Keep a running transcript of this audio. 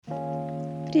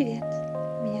Привет,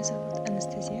 меня зовут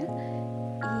Анастасия,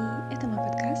 и это мой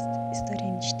подкаст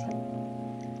 «История мечты».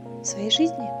 В своей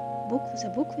жизни, букву за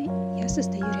буквой, я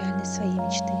создаю реальность своей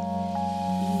мечты.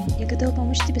 И я готова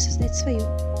помочь тебе создать свою.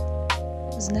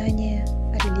 Знания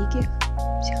о религиях,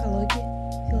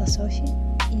 психологии, философии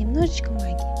и немножечко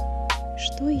магии.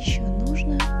 Что еще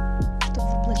нужно, чтобы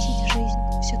воплотить в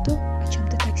жизнь все то, о чем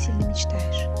ты так сильно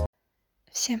мечтаешь?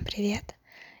 Всем привет!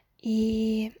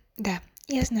 И да,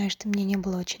 я знаю, что меня не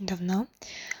было очень давно.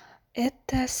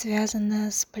 Это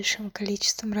связано с большим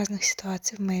количеством разных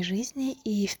ситуаций в моей жизни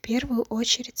и в первую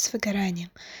очередь с выгоранием,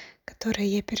 которое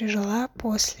я пережила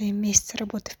после месяца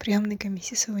работы в приемной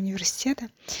комиссии своего университета,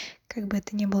 как бы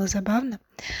это ни было забавно.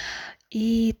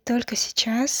 И только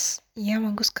сейчас я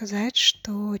могу сказать,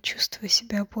 что чувствую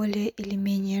себя более или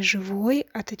менее живой,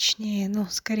 а точнее,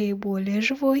 скорее более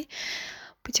живой.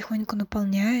 Потихоньку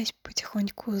наполняюсь,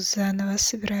 потихоньку заново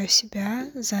собираю себя,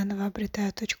 заново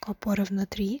обретаю точку опоры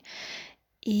внутри.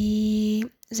 И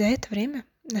за это время,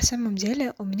 на самом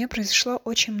деле, у меня произошло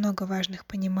очень много важных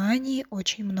пониманий,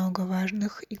 очень много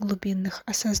важных и глубинных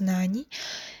осознаний,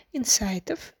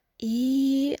 инсайтов.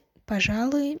 И,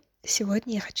 пожалуй,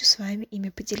 сегодня я хочу с вами ими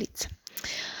поделиться.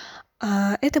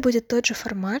 Это будет тот же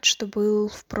формат, что был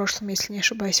в прошлом, если не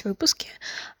ошибаюсь, выпуске,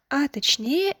 а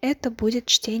точнее это будет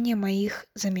чтение моих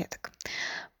заметок,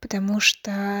 потому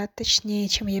что точнее,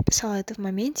 чем я писала это в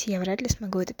моменте, я вряд ли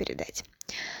смогу это передать.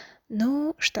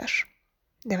 Ну что ж,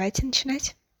 давайте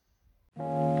начинать.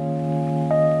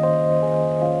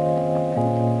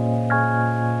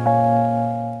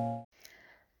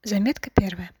 Заметка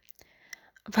первая.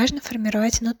 Важно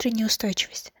формировать внутреннюю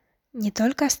устойчивость, не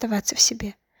только оставаться в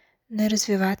себе, но и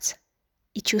развиваться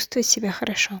и чувствовать себя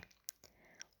хорошо.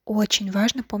 Очень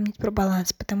важно помнить про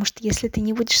баланс, потому что если ты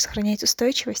не будешь сохранять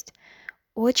устойчивость,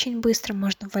 очень быстро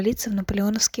можно ввалиться в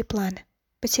наполеоновские планы,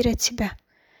 потерять себя.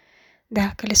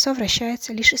 Да, колесо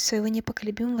вращается лишь из своего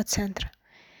непоколебимого центра.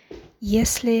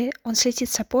 Если он слетит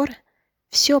с опоры,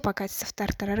 все покатится в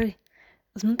тартарары.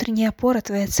 Внутренняя опора,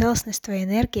 твоя целостность, твоя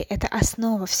энергия — это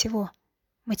основа всего,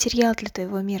 материал для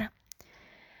твоего мира.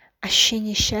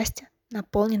 Ощущение счастья,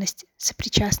 наполненности,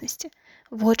 сопричастности —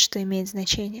 вот что имеет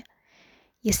значение.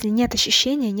 Если нет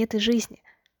ощущения, нет и жизни.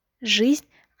 Жизнь,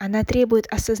 она требует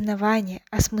осознавания,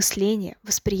 осмысления,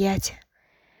 восприятия.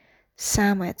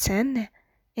 Самое ценное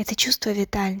 — это чувство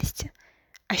витальности,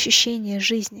 ощущение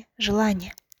жизни,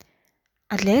 желание.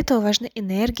 А для этого важна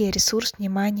энергия, ресурс,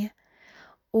 внимание.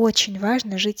 Очень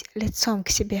важно жить лицом к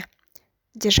себе,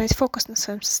 держать фокус на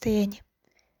своем состоянии.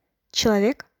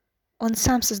 Человек, он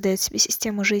сам создает себе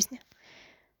систему жизни.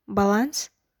 Баланс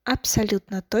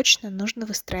абсолютно точно нужно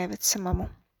выстраивать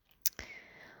самому.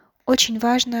 Очень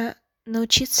важно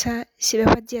научиться себя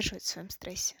поддерживать в своем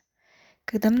стрессе.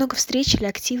 Когда много встреч или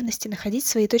активности, находить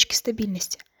свои точки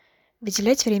стабильности.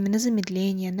 Выделять время на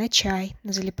замедление, на чай,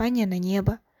 на залипание на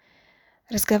небо.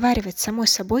 Разговаривать с самой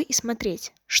собой и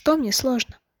смотреть, что мне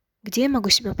сложно, где я могу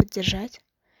себя поддержать.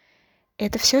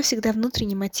 Это все всегда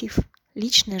внутренний мотив,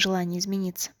 личное желание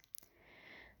измениться.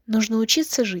 Нужно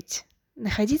учиться жить,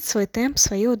 находить свой темп,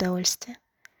 свое удовольствие.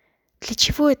 Для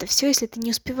чего это все, если ты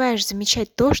не успеваешь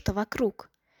замечать то, что вокруг?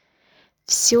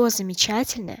 Все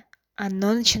замечательное,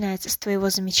 оно начинается с твоего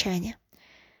замечания.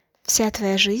 Вся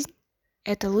твоя жизнь —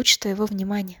 это луч твоего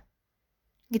внимания.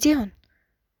 Где он?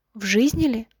 В жизни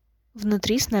ли?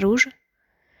 Внутри, снаружи?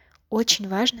 Очень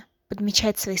важно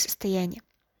подмечать свои состояния.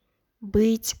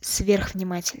 Быть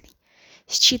сверхвнимательной.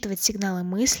 Считывать сигналы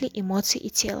мысли, эмоций и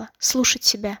тела. Слушать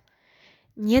себя.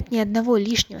 Нет ни одного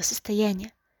лишнего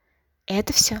состояния.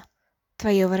 Это все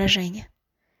твое выражение.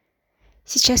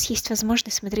 Сейчас есть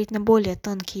возможность смотреть на более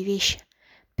тонкие вещи,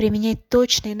 применять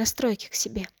точные настройки к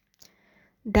себе.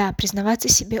 Да, признаваться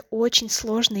себе очень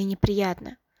сложно и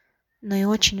неприятно, но и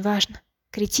очень важно,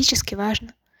 критически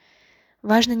важно.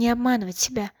 Важно не обманывать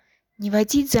себя, не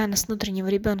водить за нос внутреннего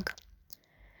ребенка.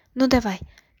 Ну давай,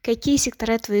 какие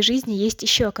сектора твоей жизни есть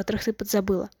еще, о которых ты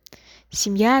подзабыла?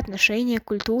 Семья, отношения,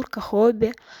 культурка,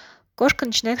 хобби. Кошка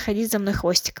начинает ходить за мной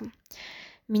хвостиком.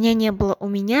 Меня не было у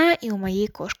меня и у моей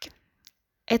кошки.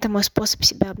 Это мой способ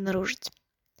себя обнаружить.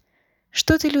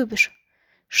 Что ты любишь?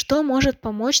 Что может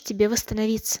помочь тебе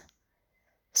восстановиться?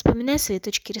 Вспоминай свои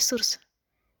точки ресурса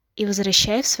и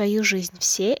возвращай в свою жизнь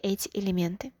все эти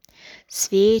элементы.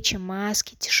 Свечи,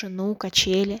 маски, тишину,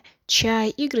 качели, чай,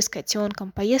 игры с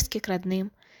котенком, поездки к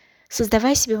родным.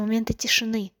 Создавай себе моменты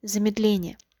тишины,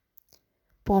 замедления.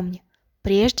 Помни,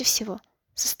 прежде всего,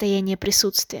 состояние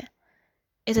присутствия.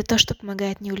 Это то, что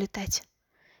помогает не улетать.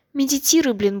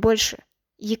 Медитируй, больше.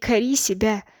 Якори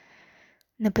себя.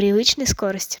 На привычной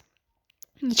скорости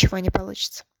ничего не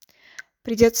получится.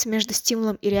 Придется между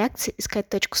стимулом и реакцией искать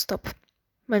точку стоп.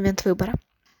 Момент выбора.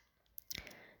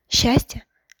 Счастье,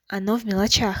 оно в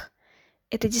мелочах.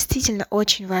 Это действительно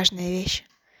очень важная вещь.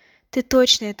 Ты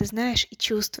точно это знаешь и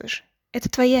чувствуешь. Это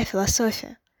твоя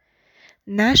философия.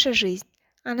 Наша жизнь,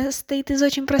 она состоит из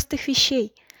очень простых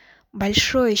вещей.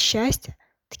 Большое счастье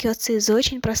ткется из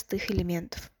очень простых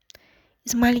элементов.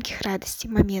 Из маленьких радостей,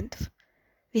 моментов.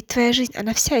 Ведь твоя жизнь,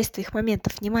 она вся из твоих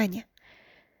моментов внимания.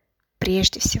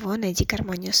 Прежде всего найди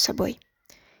гармонию с собой.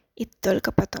 И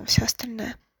только потом все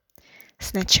остальное.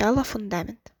 Сначала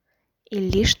фундамент. И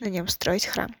лишь на нем строить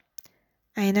храм.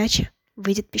 А иначе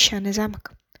выйдет песчаный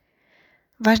замок.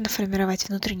 Важно формировать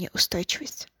внутреннюю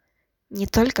устойчивость. Не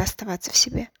только оставаться в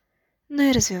себе, но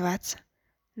и развиваться,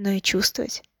 но и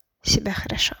чувствовать себя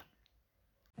хорошо.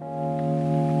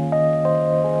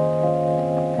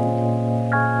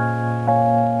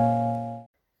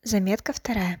 Заметка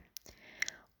 2.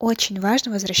 Очень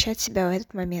важно возвращать себя в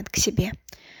этот момент к себе.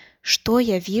 Что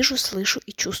я вижу, слышу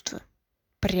и чувствую?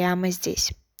 Прямо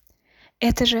здесь.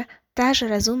 Это же та же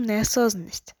разумная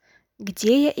осознанность.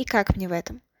 Где я и как мне в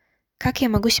этом? Как я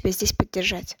могу себя здесь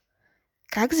поддержать?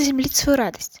 Как заземлить свою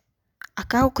радость? А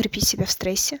как укрепить себя в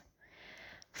стрессе?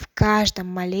 В каждом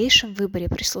малейшем выборе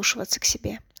прислушиваться к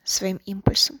себе, своим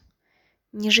импульсам.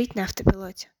 Не жить на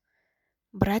автопилоте.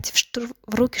 Брать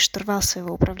в руки штурвал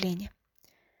своего управления.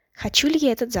 Хочу ли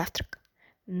я этот завтрак?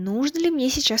 Нужно ли мне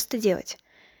сейчас это делать?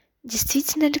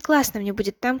 Действительно ли классно мне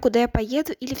будет там, куда я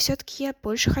поеду, или все-таки я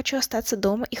больше хочу остаться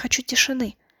дома и хочу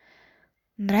тишины?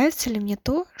 Нравится ли мне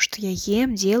то, что я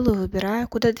ем, делаю, выбираю,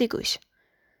 куда двигаюсь?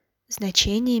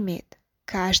 Значение имеет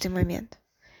каждый момент.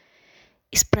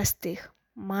 Из простых,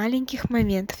 маленьких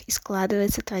моментов и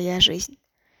складывается твоя жизнь.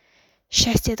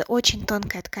 Счастье — это очень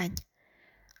тонкая ткань.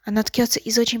 Оно ткется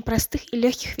из очень простых и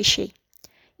легких вещей.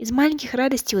 Из маленьких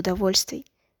радостей и удовольствий,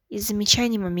 из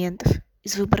замечаний моментов,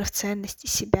 из выборов ценностей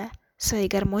себя, своей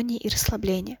гармонии и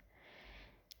расслабления.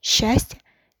 Счастье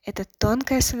 — это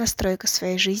тонкая сонастройка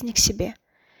своей жизни к себе.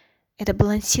 Это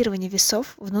балансирование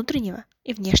весов внутреннего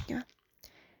и внешнего.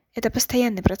 Это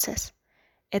постоянный процесс.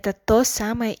 Это то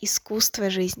самое искусство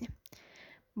жизни.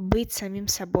 Быть самим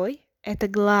собой — это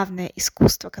главное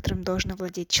искусство, которым должен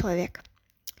владеть человек.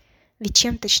 Ведь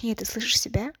чем точнее ты слышишь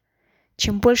себя,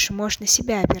 чем больше можешь на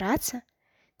себя опираться,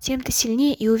 тем ты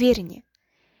сильнее и увереннее.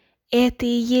 Это и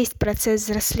есть процесс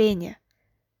взросления.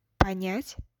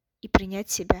 Понять и принять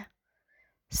себя.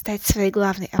 Стать своей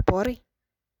главной опорой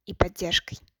и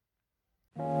поддержкой.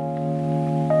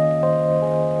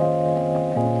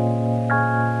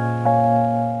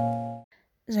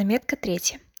 Заметка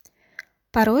 3.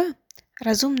 Порою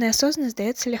разумная осознанность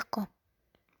дается легко.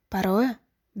 Порою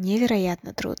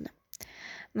невероятно трудно.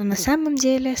 Но на самом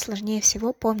деле сложнее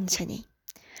всего помнить о ней.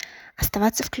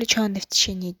 Оставаться включенной в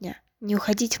течение дня, не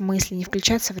уходить в мысли, не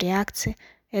включаться в реакции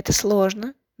 — это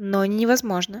сложно, но не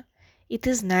невозможно. И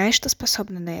ты знаешь, что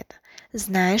способна на это.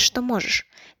 Знаешь, что можешь.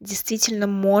 Действительно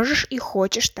можешь и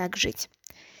хочешь так жить.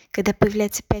 Когда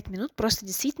появляется 5 минут, просто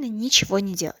действительно ничего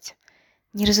не делать.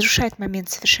 Не разрушать момент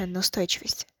совершенной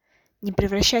устойчивости. Не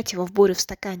превращать его в бурю в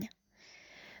стакане.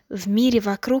 В мире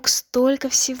вокруг столько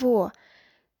всего.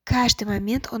 Каждый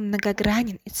момент он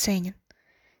многогранен и ценен.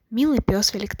 Милый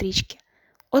пес в электричке,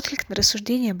 отклик на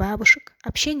рассуждения бабушек,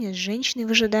 общение с женщиной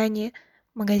в ожидании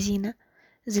магазина,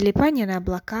 залипание на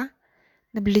облака,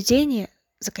 наблюдение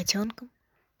за котенком.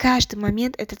 Каждый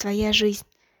момент — это твоя жизнь.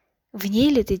 В ней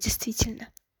ли ты действительно?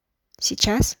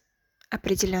 Сейчас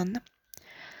определенно.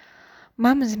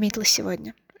 Мама заметила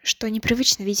сегодня, что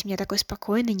непривычно видеть меня такой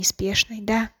спокойной, неспешной.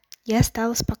 Да, я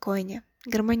стала спокойнее,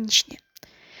 гармоничнее.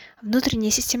 Внутренняя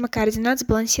система координат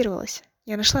сбалансировалась.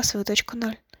 Я нашла свою точку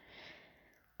 0.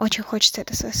 Очень хочется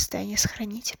это свое состояние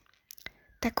сохранить.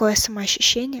 Такое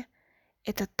самоощущение —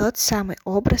 это тот самый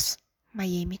образ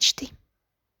моей мечты.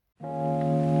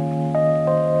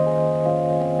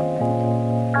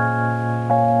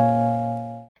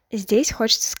 Здесь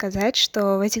хочется сказать,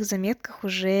 что в этих заметках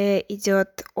уже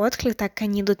идет отклик, так как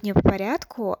они идут не по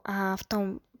порядку, а в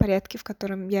том порядке, в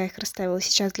котором я их расставила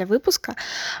сейчас для выпуска.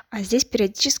 А здесь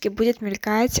периодически будет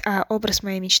мелькать образ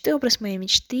моей мечты, образ моей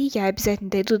мечты. Я обязательно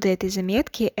дойду до этой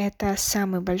заметки. Это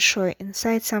самый большой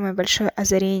инсайт, самое большое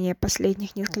озарение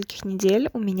последних нескольких недель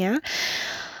у меня.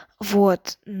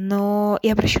 Вот, но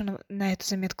я обращу на эту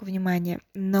заметку внимание.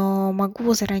 Но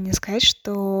могу заранее сказать,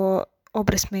 что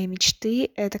образ моей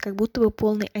мечты — это как будто бы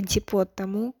полный антипод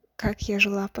тому, как я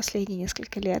жила в последние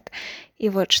несколько лет. И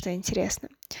вот что интересно.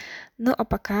 Ну а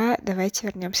пока давайте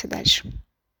вернемся дальше.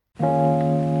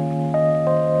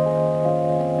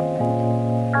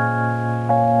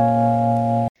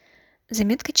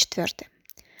 Заметка 4.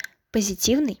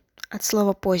 Позитивный от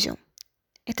слова позиум.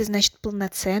 Это значит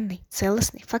полноценный,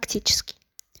 целостный, фактический.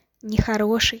 Не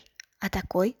хороший, а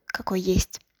такой, какой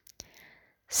есть.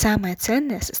 Самое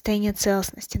ценное — состояние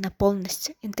целостности,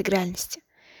 наполненности, интегральности.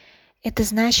 Это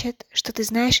значит, что ты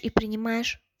знаешь и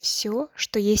принимаешь все,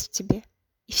 что есть в тебе,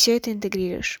 и все это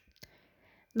интегрируешь.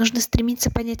 Нужно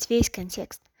стремиться понять весь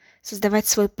контекст, создавать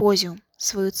свой позиум,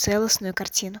 свою целостную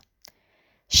картину.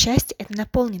 Счастье — это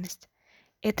наполненность.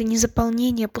 Это не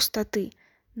заполнение пустоты,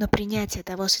 но принятие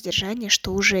того содержания,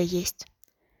 что уже есть.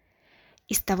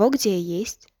 Из того, где я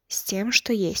есть, с тем,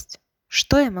 что есть.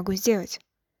 Что я могу сделать?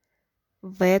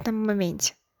 В этом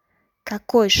моменте.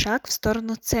 Какой шаг в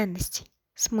сторону ценностей,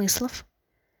 смыслов?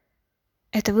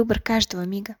 Это выбор каждого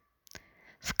мига.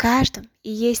 В каждом и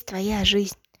есть твоя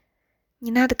жизнь.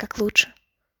 Не надо как лучше.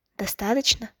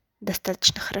 Достаточно,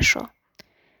 достаточно хорошо.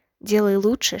 Делай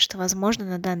лучшее, что возможно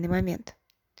на данный момент.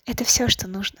 Это все, что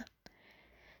нужно.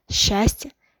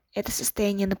 Счастье — это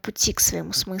состояние на пути к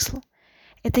своему смыслу.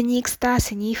 Это не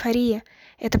экстаз и не эйфория.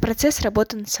 Это процесс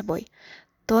работы над собой,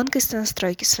 тонкость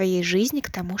настройки своей жизни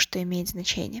к тому, что имеет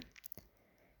значение.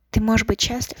 Ты можешь быть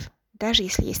счастлив, даже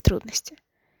если есть трудности.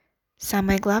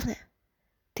 Самое главное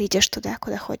 — ты идешь туда,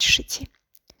 куда хочешь идти.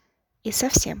 И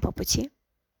совсем по пути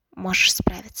можешь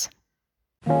справиться.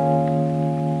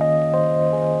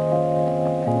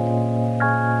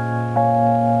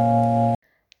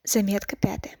 Заметка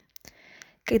 5.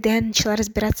 Когда я начала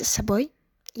разбираться с собой,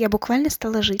 я буквально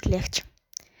стала жить легче.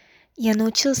 Я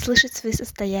научилась слышать свои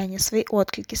состояния, свои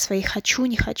отклики, свои «хочу»,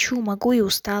 «не хочу», «могу» и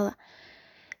 «устала».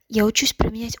 Я учусь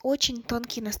применять очень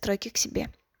тонкие настройки к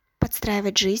себе,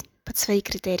 подстраивать жизнь под свои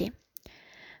критерии.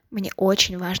 Мне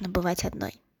очень важно бывать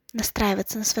одной,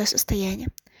 настраиваться на свое состояние,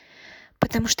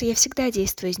 потому что я всегда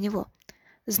действую из него.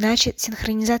 Значит,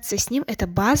 синхронизация с ним — это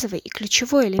базовый и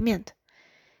ключевой элемент.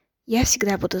 Я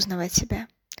всегда буду узнавать себя.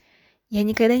 Я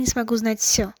никогда не смогу знать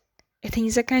все. Это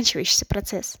не заканчивающийся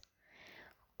процесс.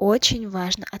 Очень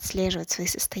важно отслеживать свои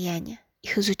состояния,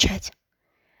 их изучать.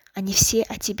 Они все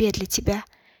о тебе, для тебя.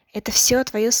 Это все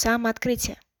твое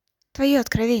самоооткрытие, твое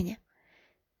откровение.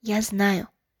 Я знаю,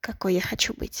 какой я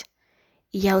хочу быть.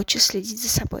 И я учусь следить за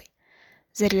собой,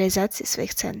 за реализацией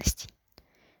своих ценностей.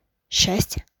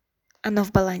 Счастье, оно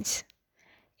в балансе.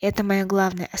 Это мое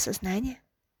главное осознание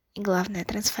и главная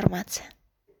трансформация.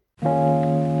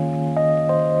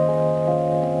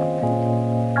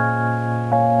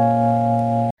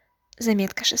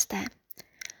 Заметка 6.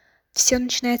 Все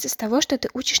начинается с того, что ты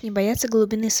учишь не бояться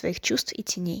глубины своих чувств и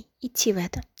теней, идти в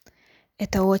это.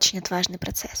 Это очень отважный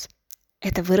процесс.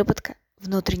 Это выработка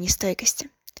внутренней стойкости.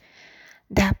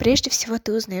 Да, прежде всего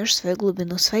ты узнаешь свою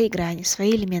глубину, свои грани,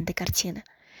 свои элементы картины.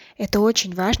 Это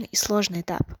очень важный и сложный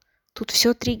этап. Тут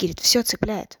все триггерит, все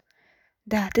цепляет.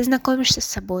 Да, ты знакомишься с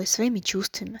собой, своими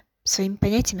чувствами, своими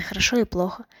понятиями хорошо и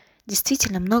плохо.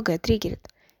 Действительно многое триггерит,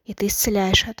 и ты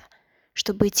исцеляешь это,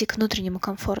 чтобы идти к внутреннему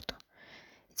комфорту.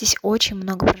 Здесь очень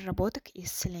много проработок и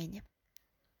исцеления.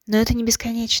 Но это не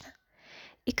бесконечно.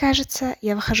 И кажется,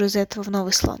 я выхожу из этого в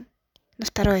новый слон. На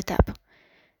второй этап.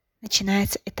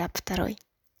 Начинается этап 2.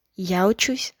 Я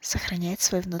учусь сохранять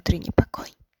свой внутренний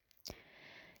покой.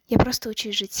 Я просто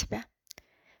учусь жить себя.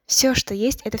 Все, что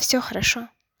есть, это все хорошо.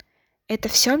 Это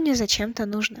все мне зачем-то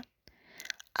нужно.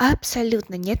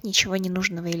 Абсолютно нет ничего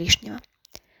ненужного и лишнего.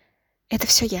 Это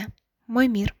все я, мой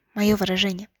мир, мое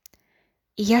выражение.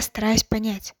 И я стараюсь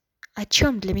понять, о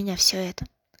чем для меня все это.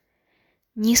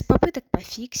 Не из попыток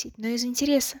пофиксить, но из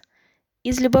интереса,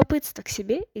 из любопытства к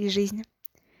себе и к жизни.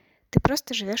 Ты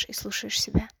просто живешь и слушаешь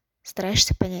себя,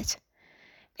 стараешься понять.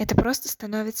 Это просто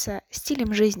становится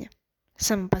стилем жизни,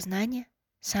 самопознание,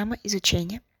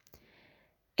 самоизучение.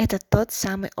 Это тот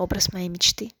самый образ моей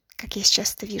мечты, как я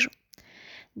сейчас это вижу.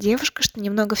 Девушка, что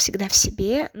немного всегда в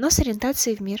себе, но с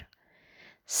ориентацией в мир.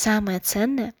 Самое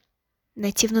ценное —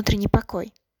 найти внутренний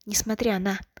покой, несмотря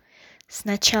на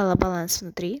сначала баланс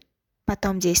внутри,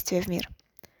 потом действие в мир.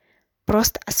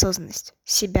 Просто осознанность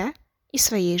себя и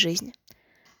своей жизни.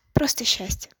 Просто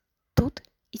счастье. Тут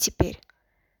и теперь.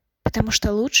 Потому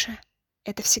что лучше —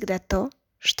 это всегда то,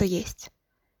 что есть.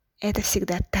 Это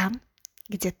всегда там,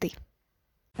 где ты.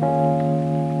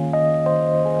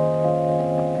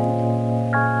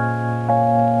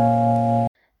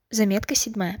 Заметка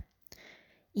 7.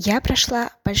 Я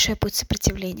прошла большой путь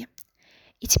сопротивления.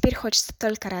 И теперь хочется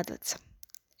только радоваться.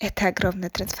 Это огромная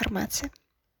трансформация.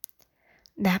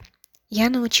 Да, я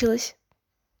научилась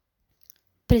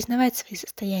признавать свои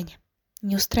состояния,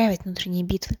 не устраивать внутренние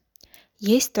битвы.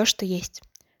 Есть то, что есть.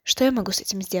 Что я могу с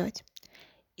этим сделать?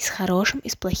 И с хорошим, и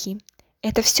с плохим.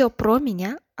 Это все про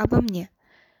меня, обо мне.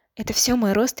 Это все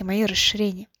мой рост и мое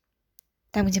расширение.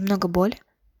 Там, где много боли,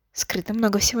 скрыто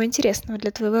много всего интересного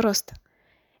для твоего роста.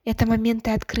 Это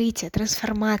моменты открытия,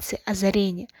 трансформации,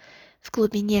 озарения. В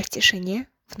глубине, в тишине,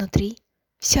 внутри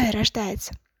все и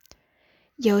рождается.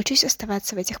 Я учусь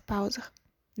оставаться в этих паузах,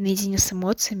 наедине с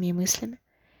эмоциями и мыслями.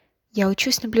 Я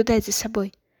учусь наблюдать за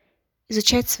собой,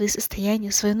 изучать свои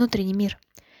состояния, свой внутренний мир.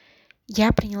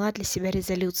 Я приняла для себя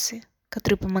резолюции,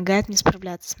 которые помогают мне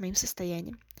справляться с моим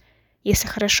состоянием. Если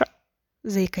хорошо,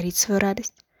 заикарить свою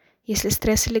радость. Если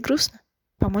стресс или грустно,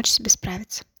 помочь себе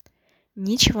справиться.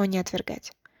 Ничего не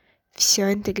отвергать.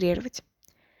 Все интегрировать.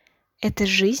 Это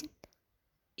жизнь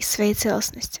из своей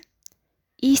целостности.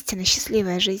 Истинно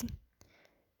счастливая жизнь.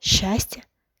 Счастье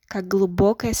как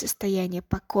глубокое состояние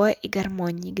покоя и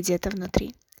гармонии где-то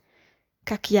внутри.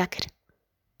 Как якорь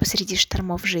посреди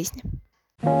штормов жизни.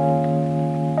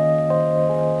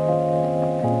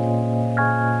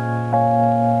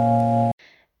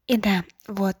 И да,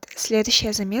 вот,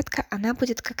 следующая заметка, она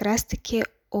будет как раз-таки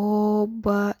об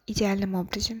идеальном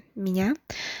образе меня,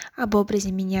 об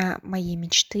образе меня моей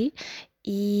мечты.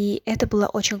 И это была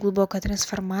очень глубокая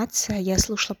трансформация. Я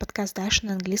слушала подкаст Даши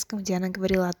на английском, где она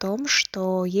говорила о том,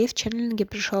 что ей в ченнелинге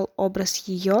пришел образ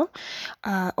ее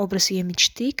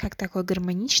мечты, как такой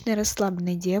гармоничной,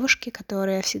 расслабленной девушки,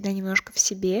 которая всегда немножко в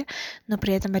себе, но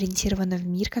при этом ориентирована в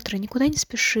мир, которая никуда не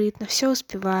спешит, но все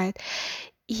успевает.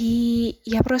 И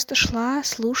я просто шла,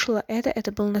 слушала это.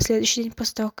 Это было на следующий день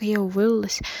после того, как я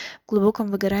уволилась в глубоком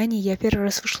выгорании. Я первый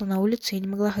раз вышла на улицу, я не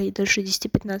могла ходить дольше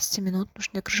 10-15 минут, потому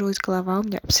что у меня кружилась голова, у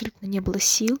меня абсолютно не было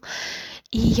сил.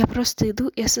 И я просто иду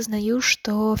и осознаю,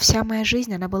 что вся моя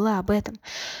жизнь, она была об этом.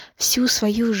 Всю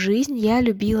свою жизнь я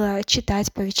любила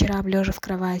читать по вечерам, лежа в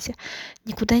кровати,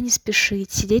 никуда не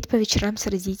спешить, сидеть по вечерам с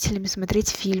родителями, смотреть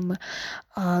фильмы,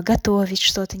 готовить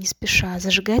что-то не спеша,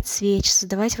 зажигать свечи,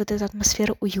 создавать вот эту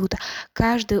атмосферу уюта.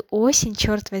 Каждую осень,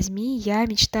 черт возьми, я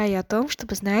мечтаю о том,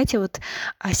 чтобы, знаете, вот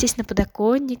сесть на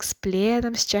подоконник с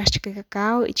пледом, с чашечкой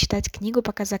какао и читать книгу,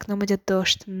 пока за окном идет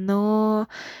дождь. Но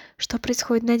что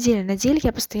происходит на деле? На деле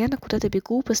я постоянно куда-то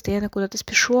бегу, постоянно куда-то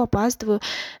спешу, опаздываю.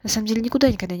 На самом деле никуда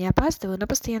никогда не опаздываю, но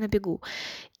постоянно бегу.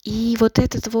 И вот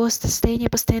это вот состояние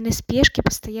постоянной спешки,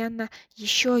 постоянно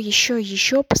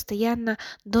еще, постоянно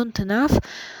don't enough,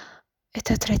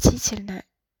 это отвратительно.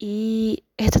 И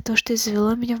это то, что и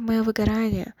завело меня в мое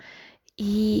выгорание.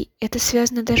 И это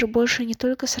связано даже больше не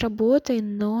только с работой,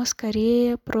 но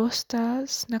скорее просто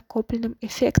с накопленным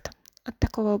эффектом от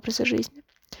такого образа жизни.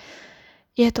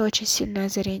 И это очень сильное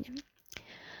озарение.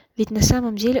 Ведь на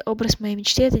самом деле образ моей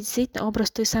мечты — это действительно образ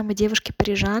той самой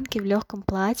девушки-парижанки в легком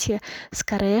платье с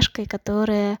корешкой,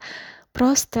 которая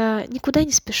просто никуда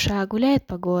не спеша гуляет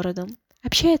по городу,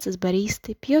 общается с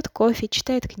баристой, пьет кофе,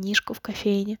 читает книжку в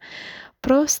кофейне,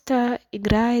 просто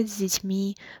играет с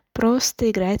детьми,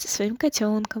 просто играет со своим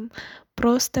котенком,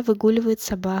 просто выгуливает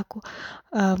собаку.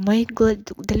 В моих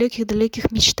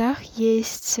далеких мечтах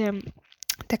есть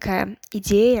такая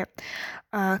идея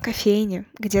кофейни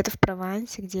где-то в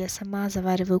Провансе, где я сама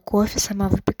завариваю кофе, сама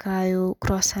выпекаю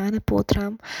круассаны по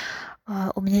утрам.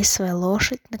 У меня есть своя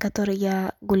лошадь, на которой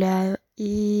я гуляю.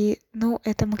 И,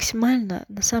 это максимально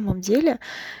на самом деле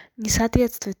не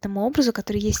соответствует тому образу,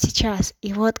 который есть сейчас.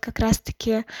 И вот как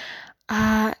раз-таки,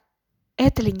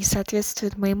 это ли не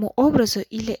соответствует моему образу,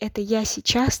 или это я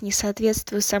сейчас не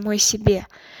соответствую самой себе?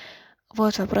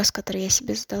 Вот вопрос, который я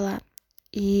себе задала.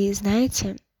 И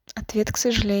знаете, ответ, к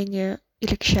сожалению,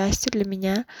 или к счастью для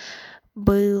меня,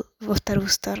 был во вторую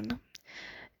сторону.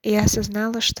 И я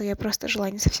осознала, что я просто жила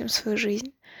не совсем свою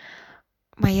жизнь.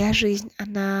 Моя жизнь,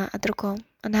 она о другом.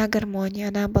 Она о гармонии,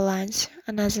 она о балансе,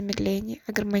 она о замедлении,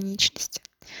 о гармоничности.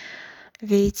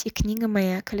 Ведь и книга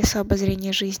моя «Колесо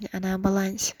обозрения жизни», она о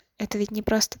балансе. Это ведь не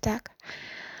просто так.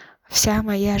 Вся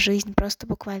моя жизнь просто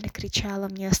буквально кричала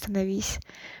мне «Остановись».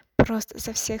 Просто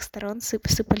со всех сторон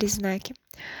сыпались знаки.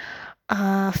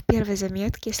 В первой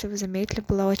заметке, если вы заметили,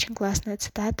 была очень классная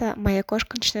цитата: «Моя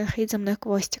кошка начинает ходить за мной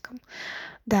хвостиком».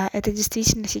 Да, это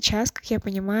действительно сейчас, как я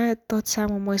понимаю, тот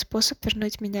самый мой способ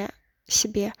вернуть меня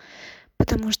себе.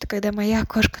 Потому что когда моя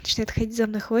кошка начинает ходить за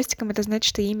мной хвостиком, это значит,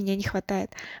 что ей меня не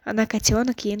хватает. Она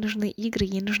котенок, ей нужны игры,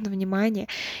 ей нужно внимание.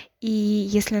 И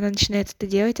если она начинает это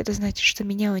делать, это значит, что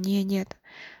меня у нее нет.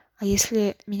 А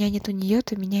если меня нет у нее,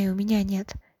 то меня и у меня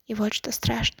нет. И вот что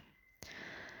страшно.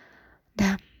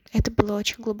 Да. Это было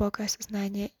очень глубокое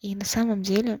осознание, и на самом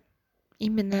деле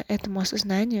именно этому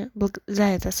осознанию, за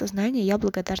это осознание я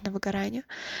благодарна выгоранию,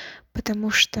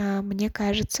 потому что мне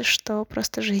кажется, что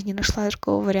просто жизнь не нашла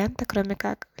другого варианта, кроме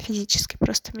как физически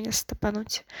просто меня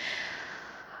стопануть.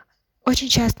 Очень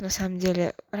часто, на самом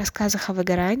деле, в рассказах о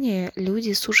выгорании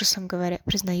люди с ужасом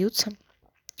признаются,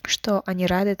 что они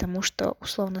рады тому, что,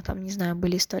 условно, там, не знаю,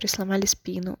 были истории, сломали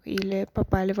спину или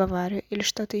попали в аварию или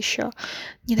что-то еще.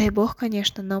 Не дай бог,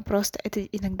 конечно, но просто это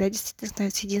иногда действительно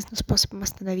становится единственным способом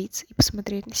остановиться и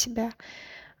посмотреть на себя,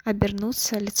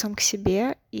 обернуться лицом к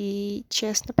себе и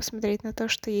честно посмотреть на то,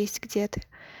 что есть где ты.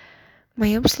 В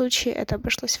моем случае это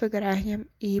обошлось выгоранием,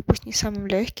 и пусть не самым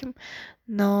легким,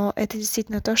 но это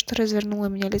действительно то, что развернуло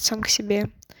меня лицом к себе,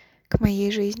 к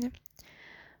моей жизни.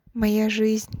 Моя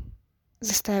жизнь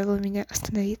заставила меня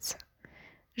остановиться.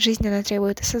 Жизнь, она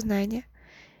требует осознания.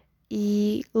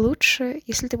 И лучше,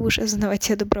 если ты будешь осознавать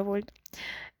ее добровольно.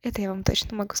 Это я вам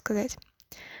точно могу сказать.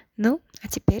 Ну, а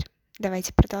теперь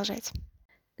давайте продолжать.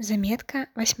 Заметка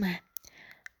 8.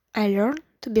 I learn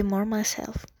to be more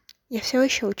myself. Я все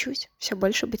еще учусь, все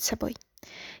больше быть собой.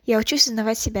 Я учусь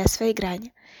узнавать себя, свои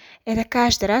грани. Это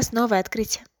каждый раз новое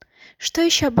открытие. Что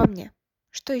еще обо мне?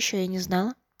 Что еще я не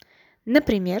знала?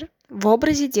 Например, в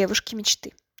образе девушки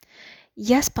мечты.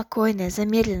 Я спокойная,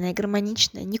 замедленная,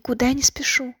 гармоничная, никуда не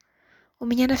спешу. У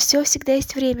меня на все всегда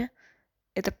есть время.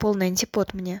 Это полный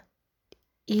антипод мне.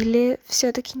 Или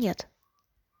все-таки нет?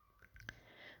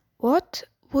 What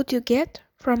would you get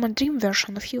from a dream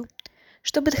version of you?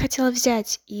 Что бы ты хотела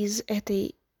взять из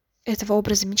этого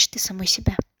образа мечты самой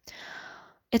себя?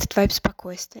 Этот вайб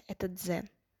спокойствия, этот дзен,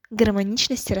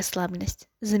 гармоничность и расслабленность,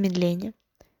 замедление.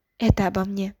 Это обо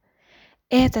мне.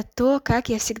 Это то, как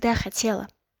я всегда хотела.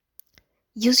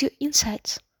 Use your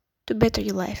insights to better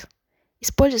your life.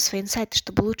 Используй свои инсайты,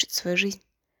 чтобы улучшить свою жизнь.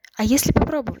 А если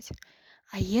попробовать?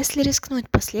 А если рискнуть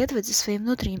последовать за своим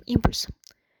внутренним импульсом?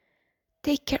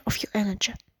 Take care of your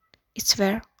energy. It's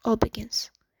where all begins.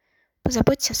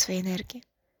 Позаботься о своей энергии.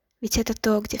 Ведь это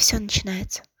то, где все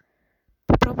начинается.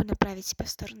 Попробуй направить себя в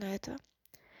сторону этого.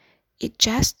 It's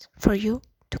just for you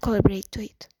to collaborate to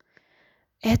it.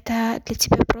 Это для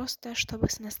тебя просто, чтобы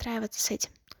сонастраиваться с этим.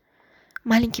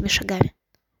 Маленькими шагами.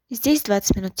 Здесь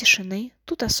 20 минут тишины,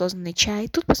 тут осознанный чай,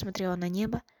 тут посмотрела на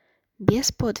небо.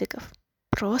 Без подвигов.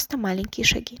 Просто маленькие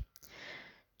шаги.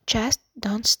 Just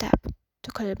don't stop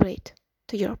to collaborate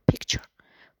to your picture.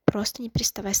 Просто не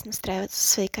переставай настраиваться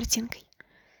со своей картинкой.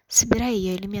 Собирай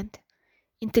ее элементы.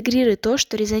 Интегрируй то,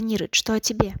 что резонирует, что о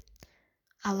тебе.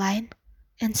 Align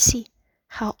and see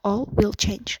how all will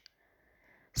change.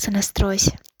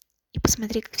 Сонастройся и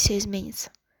посмотри, как все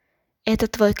изменится. Это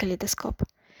твой калейдоскоп.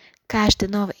 Каждый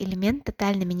новый элемент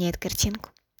тотально меняет картинку.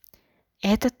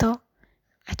 Это то,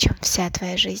 о чем вся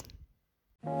твоя жизнь.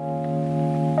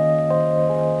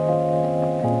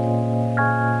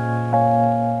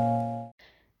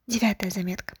 Девятая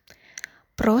заметка.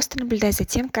 Просто наблюдай за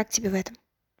тем, как тебе в этом.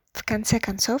 В конце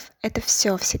концов, это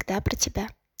все всегда про тебя.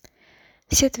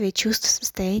 Все твои чувства,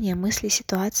 состояния, мысли,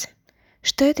 ситуации.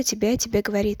 Что это тебе о тебе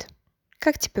говорит?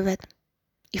 Как тебе в этом?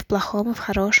 И в плохом, и в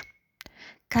хорошем.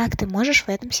 Как ты можешь в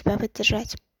этом себя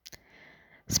поддержать?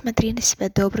 Смотри на себя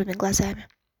добрыми глазами.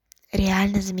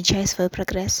 Реально замечай свой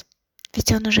прогресс.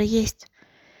 Ведь он уже есть.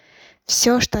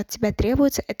 Все, что от тебя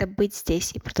требуется, это быть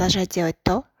здесь и продолжать делать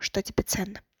то, что тебе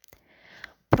ценно.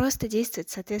 Просто действовать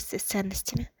в соответствии с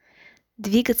ценностями.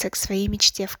 Двигаться к своей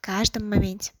мечте в каждом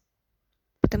моменте.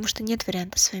 Потому что нет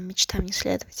варианта своим мечтам не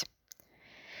следовать.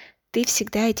 Ты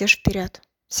всегда идешь вперед.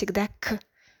 Всегда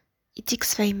Иди к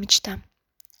своим мечтам.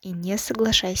 И не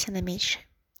соглашайся на меньшее.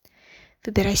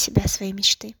 Выбирай себя, свои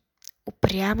мечты.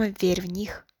 Упрямо верь в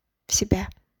них, в себя.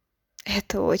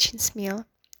 Это очень смело.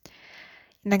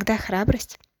 Иногда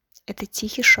храбрость — это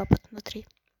тихий шепот внутри.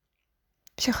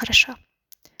 Все хорошо.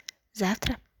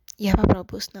 Завтра я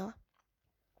попробую снова.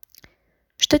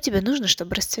 Что тебе нужно,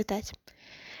 чтобы расцветать?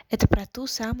 Это про ту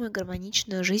самую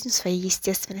гармоничную жизнь в своей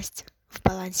естественности, в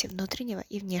балансе внутреннего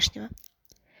и внешнего.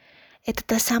 Это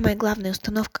та самая главная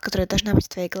установка, которая должна быть в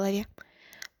твоей голове.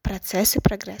 Процесс и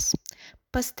прогресс.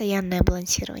 Постоянное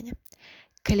балансирование.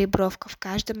 Калибровка в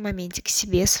каждом моменте к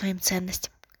себе, своим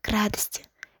ценностям, к радости.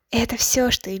 Это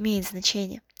все, что имеет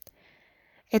значение.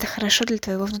 Это хорошо для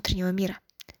твоего внутреннего мира.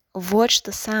 Вот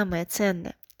что самое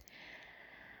ценное.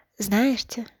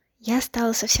 Знаете, я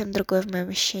стала совсем другой в моем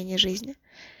ощущении жизни.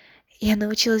 Я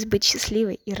научилась быть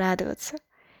счастливой и радоваться.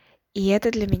 И это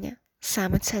для меня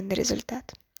самый ценный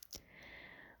результат.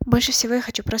 Больше всего я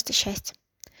хочу просто счастья.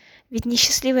 Ведь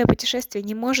несчастливое путешествие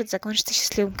не может закончиться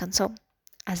счастливым концом.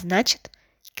 А значит,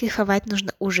 кайфовать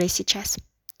нужно уже сейчас,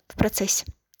 в процессе.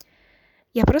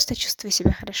 Я просто чувствую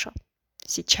себя хорошо.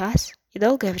 Сейчас и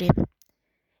долгое время.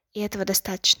 И этого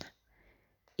достаточно.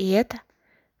 И это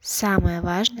самое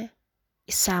важное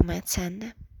и самое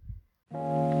ценное.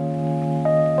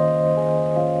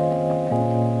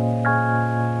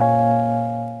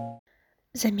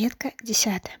 Заметка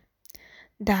 10.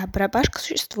 Да, барабашка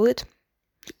существует,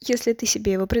 если ты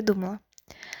себе его придумала.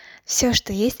 Все,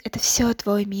 что есть, это все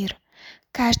твой мир.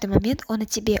 Каждый момент он о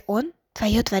тебе, он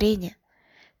твое творение.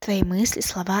 Твои мысли,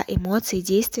 слова, эмоции,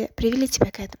 действия привели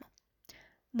тебя к этому.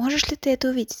 Можешь ли ты это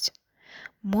увидеть?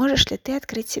 Можешь ли ты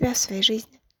открыть себя в своей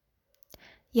жизни?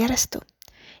 Я расту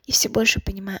и все больше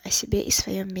понимаю о себе и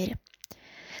своем мире.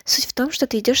 Суть в том, что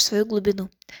ты идешь в свою глубину,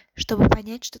 чтобы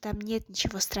понять, что там нет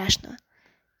ничего страшного.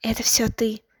 Это все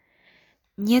ты.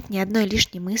 Нет ни одной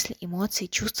лишней мысли, эмоции,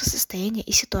 чувства, состояния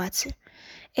и ситуации.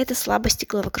 Это слабость и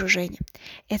головокружение.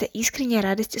 Это искренняя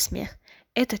радость и смех.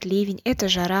 Этот ливень, это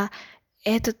жара,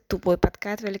 этот тупой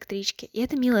подкат в электричке, и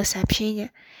это милое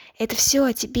сообщение. Это все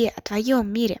о тебе, о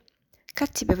твоем мире.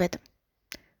 Как тебе в этом?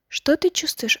 Что ты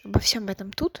чувствуешь обо всем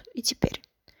этом тут и теперь?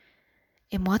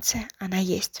 Эмоция, она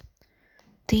есть.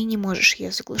 Ты не можешь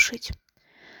ее заглушить.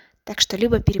 Так что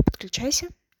либо переподключайся,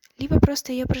 либо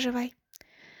просто ее проживай.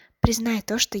 Признай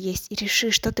то, что есть, и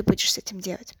реши, что ты будешь с этим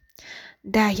делать.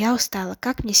 Да, я устала,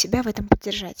 как мне себя в этом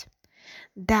поддержать?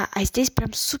 Да, а здесь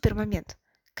прям супер момент.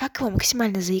 Как его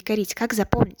максимально заякорить, как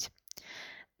запомнить?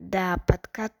 Да,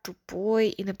 подкат тупой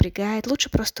и напрягает, лучше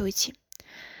просто уйти.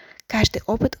 Каждый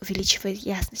опыт увеличивает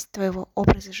ясность твоего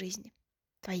образа жизни,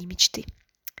 твои мечты.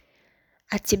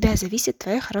 От тебя зависит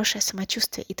твое хорошее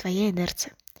самочувствие и твоя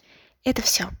инерция. Это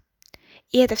все.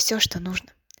 И это все, что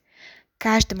нужно.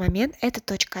 Каждый момент — это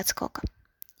точка отскока.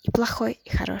 И плохой, и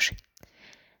хороший.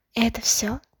 Это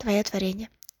все твое творение.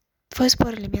 Твой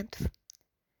сбор элементов.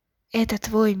 Это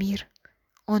твой мир.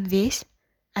 Он весь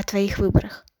о твоих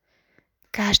выборах.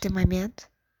 Каждый момент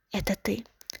 — это ты.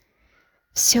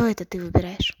 Все это ты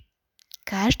выбираешь.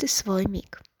 Каждый свой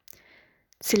миг.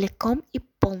 Целиком и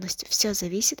полностью все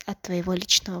зависит от твоего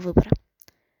личного выбора.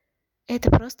 Это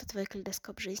просто твой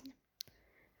калейдоскоп жизни.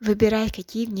 Выбирай,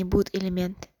 какие в ней будут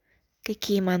элементы,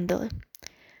 какие мандалы.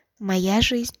 Моя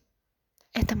жизнь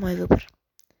 — это мой выбор.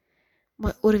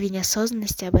 Мой уровень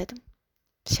осознанности об этом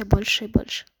все больше и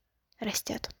больше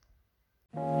растет.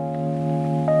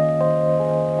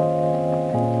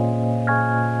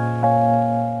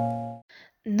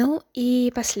 Ну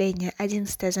и последняя,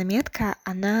 11-я заметка,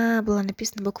 она была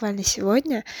написана буквально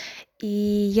сегодня, и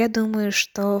я думаю,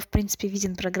 что, в принципе,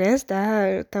 виден прогресс,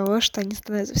 да, того, что они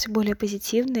становятся все более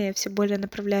позитивные, все более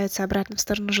направляются обратно в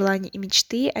сторону желаний и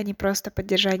мечты, а не просто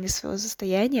поддержания своего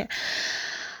состояния.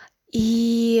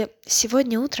 И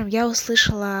сегодня утром я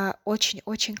услышала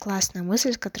очень-очень классную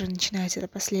мысль, с которой начинается это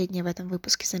последняя в этом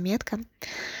выпуске заметка,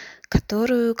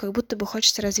 которую как будто бы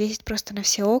хочется развесить просто на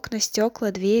все окна, стекла,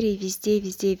 двери, везде,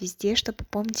 везде, везде, чтобы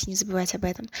помнить и не забывать об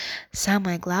этом.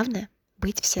 Самое главное —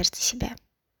 быть в сердце себя.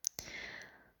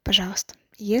 Пожалуйста,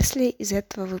 если из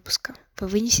этого выпуска вы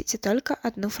вынесете только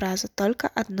одну фразу, только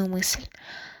одну мысль,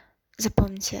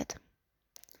 запомните это.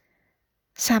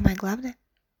 Самое главное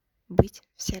 — быть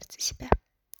в сердце себя.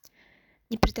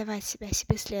 Не предавать себя,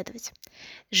 себе следовать.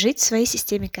 Жить в своей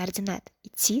системе координат,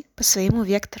 идти по своему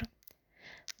вектору.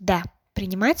 Да,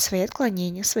 принимать свои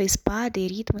отклонения, свои спады и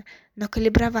ритмы, но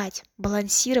калибровать,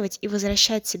 балансировать и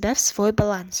возвращать себя в свой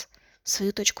баланс, в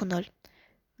свою точку ноль,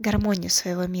 гармонию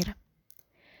своего мира.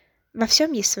 Во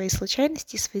всем есть свои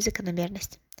случайности и свои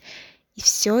закономерности. И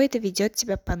все это ведет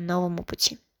тебя по новому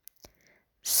пути.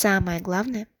 Самое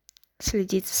главное —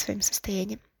 следить за своим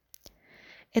состоянием.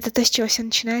 Это то, с чего все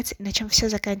начинается и на чем все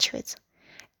заканчивается.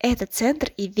 Это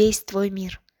центр и весь твой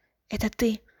мир. Это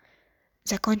ты.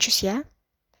 Закончусь я,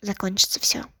 закончится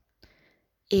все.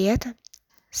 И это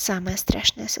самое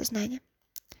страшное осознание.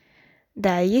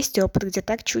 Да, есть опыт, где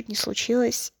так чуть не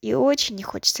случилось, и очень не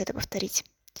хочется это повторить.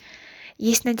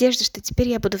 Есть надежда, что теперь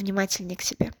я буду внимательнее к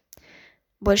себе.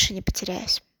 Больше не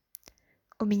потеряюсь.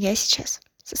 У меня сейчас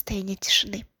состояние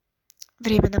тишины.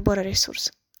 Время набора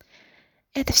ресурсов.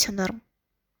 Это все норм.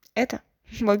 Это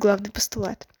мой главный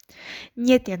постулат.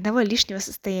 Нет ни одного лишнего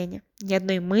состояния, ни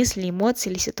одной мысли, эмоции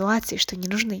или ситуации, что не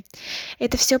нужны.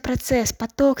 Это все процесс,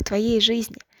 поток твоей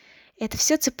жизни. Это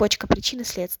все цепочка причин и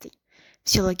следствий.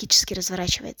 Все логически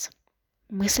разворачивается.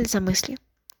 Мысль за мыслью,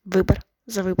 выбор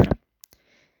за выбором.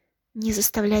 Не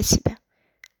заставлять себя,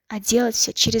 а делать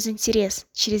все через интерес,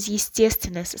 через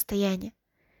естественное состояние.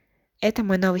 Это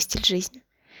мой новый стиль жизни.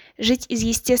 Жить из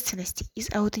естественности,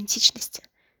 из аутентичности.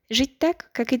 Жить так,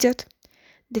 как идет.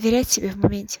 Доверять себе в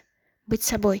моменте. Быть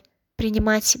собой.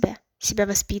 Принимать себя. Себя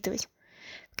воспитывать.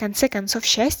 В конце концов,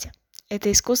 счастье —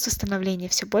 это искусство становления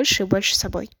все больше и больше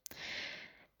собой.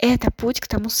 Это путь к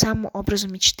тому самому образу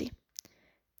мечты.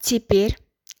 Теперь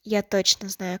я точно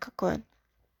знаю, какой он.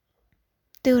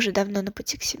 Ты уже давно на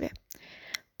пути к себе.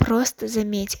 Просто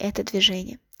заметь это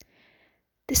движение.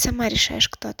 Ты сама решаешь,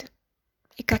 кто ты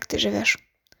и как ты живешь.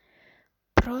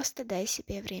 Просто дай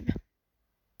себе время.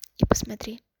 И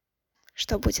посмотри,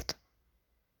 что будет.